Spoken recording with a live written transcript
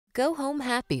Go home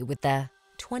happy with the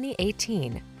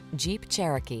 2018 Jeep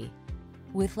Cherokee.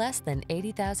 With less than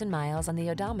 80,000 miles on the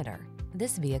odometer,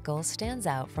 this vehicle stands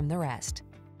out from the rest.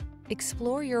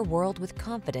 Explore your world with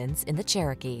confidence in the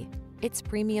Cherokee. Its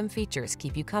premium features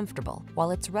keep you comfortable,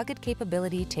 while its rugged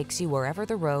capability takes you wherever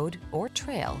the road or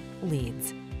trail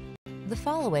leads. The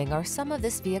following are some of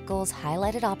this vehicle's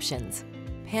highlighted options: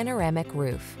 panoramic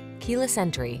roof, keyless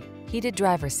entry, heated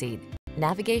driver's seat,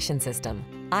 navigation system,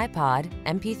 iPod,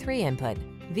 MP3 input,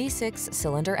 V6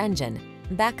 cylinder engine,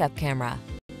 backup camera,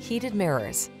 heated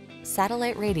mirrors,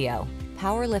 satellite radio,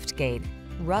 power liftgate.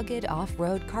 Rugged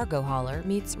off-road cargo hauler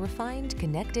meets refined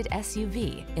connected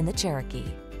SUV in the Cherokee.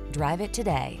 Drive it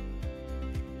today.